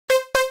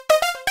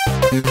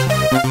Hey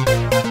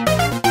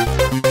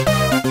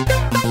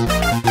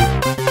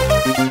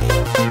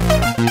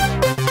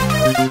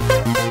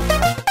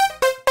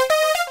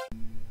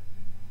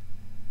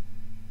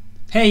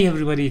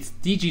everybody, it's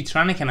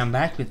DGtronic and I'm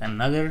back with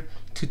another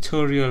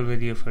tutorial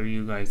video for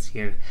you guys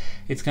here.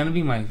 It's gonna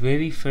be my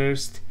very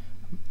first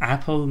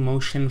Apple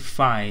Motion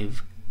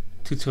 5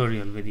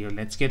 tutorial video.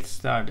 Let's get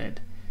started.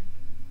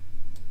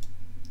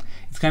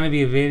 It's gonna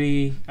be a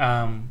very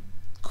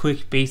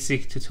quick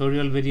basic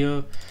tutorial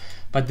video,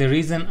 but the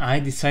reason I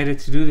decided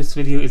to do this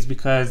video is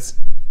because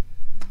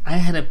I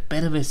had a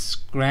bit of a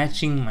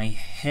scratching my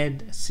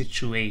head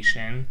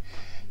situation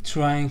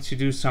trying to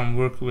do some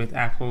work with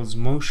Apple's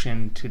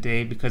Motion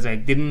today, because I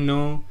didn't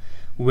know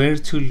where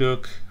to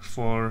look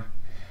for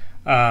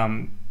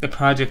the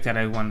project that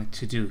I wanted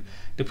to do.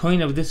 The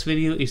point of this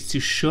video is to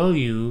show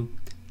you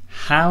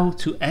how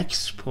to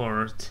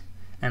export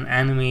an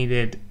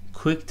animated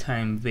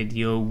QuickTime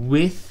video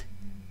with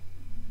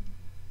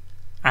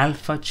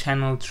alpha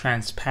channel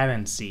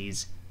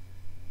transparencies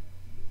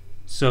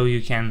so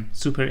you can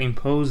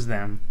superimpose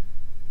them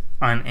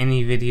on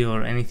any video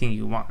or anything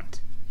you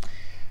want.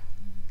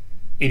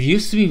 It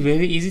used to be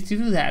very easy to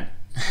do that.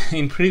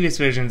 In previous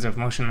versions of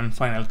Motion and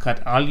Final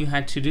Cut, all you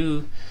had to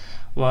do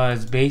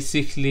was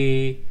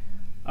basically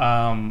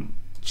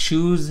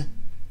choose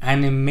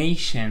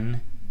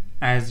animation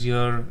as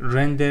your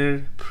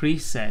render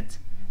preset,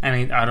 and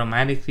it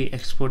automatically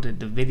exported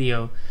the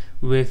video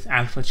with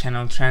alpha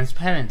channel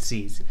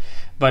transparencies.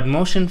 But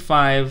Motion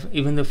 5,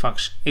 even though the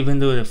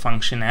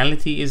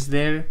functionality is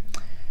there,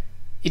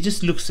 it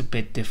just looks a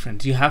bit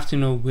different. You have to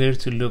know where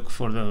to look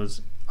for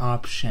those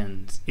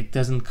options. It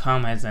doesn't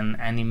come as an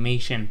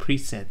animation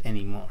preset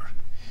anymore.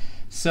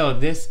 So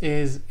this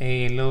is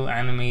a little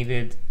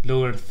animated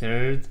lower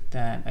third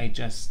that I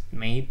just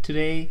made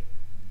today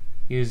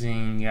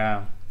using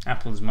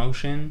Apple's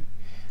Motion,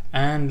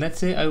 and let's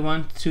say I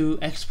want to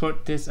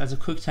export this as a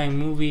QuickTime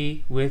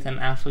movie with an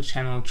alpha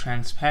channel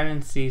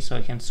transparency so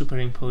I can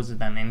superimpose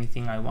it on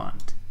anything I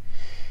want.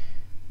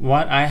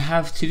 What I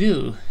have to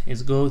do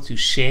is go to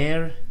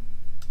Share,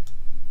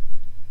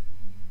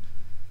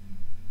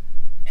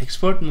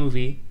 Export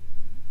Movie,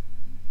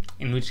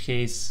 in which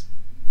case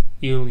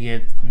you'll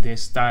get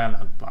this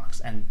dialog box,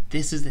 and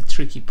this is the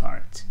tricky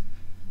part.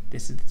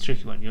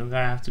 You're gonna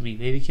have to be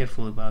very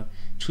careful about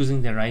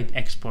choosing the right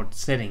export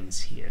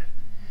settings here.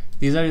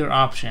 These are your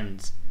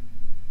options.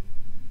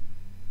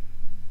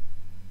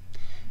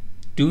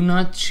 Do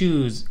not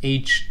choose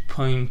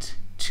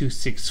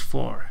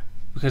H.264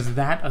 because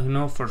that I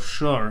know for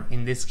sure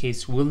in this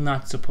case will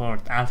not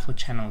support alpha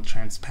channel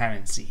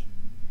transparency.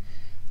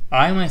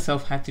 I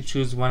myself had to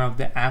choose one of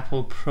the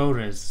Apple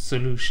ProRes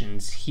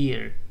solutions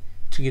here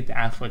to get the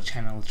alpha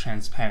channel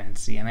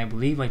transparency, and I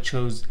believe I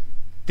chose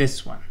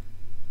this one,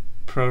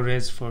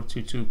 ProRes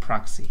 422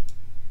 Proxy.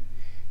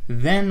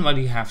 Then what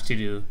you have to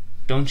do,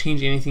 don't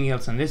change anything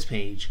else on this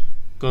page,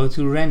 go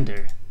to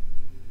Render,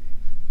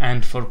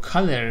 and for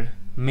color,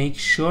 make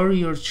sure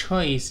your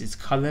choice is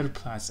Color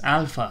plus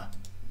Alpha.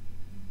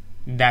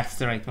 That's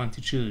the right one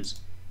to choose.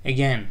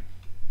 Again,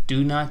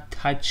 do not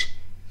touch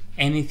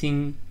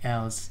anything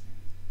else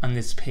on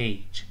this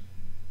page.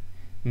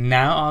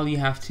 Now all you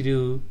have to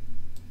do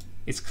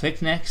is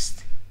click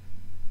Next,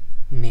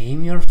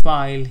 name your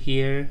file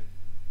here,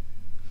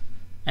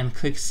 and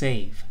click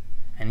Save,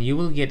 and you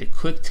will get a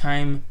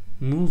QuickTime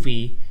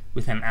movie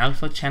with an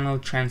alpha channel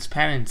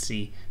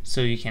transparency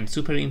so you can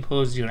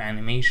superimpose your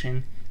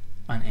animation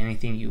on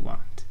anything you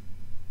want.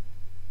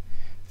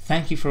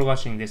 Thank you for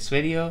watching this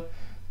video.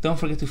 Don't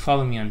forget to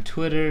follow me on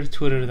Twitter,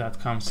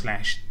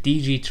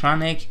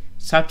 twitter.com/DGtronic.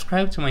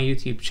 Subscribe to my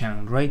YouTube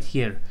channel right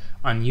here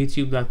on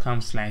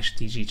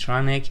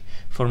youtube.com/DGtronic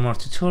for more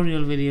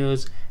tutorial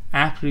videos,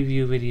 app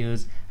review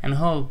videos, and a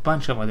whole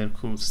bunch of other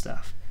cool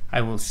stuff.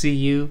 I will see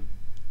you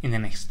in the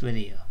next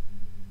video.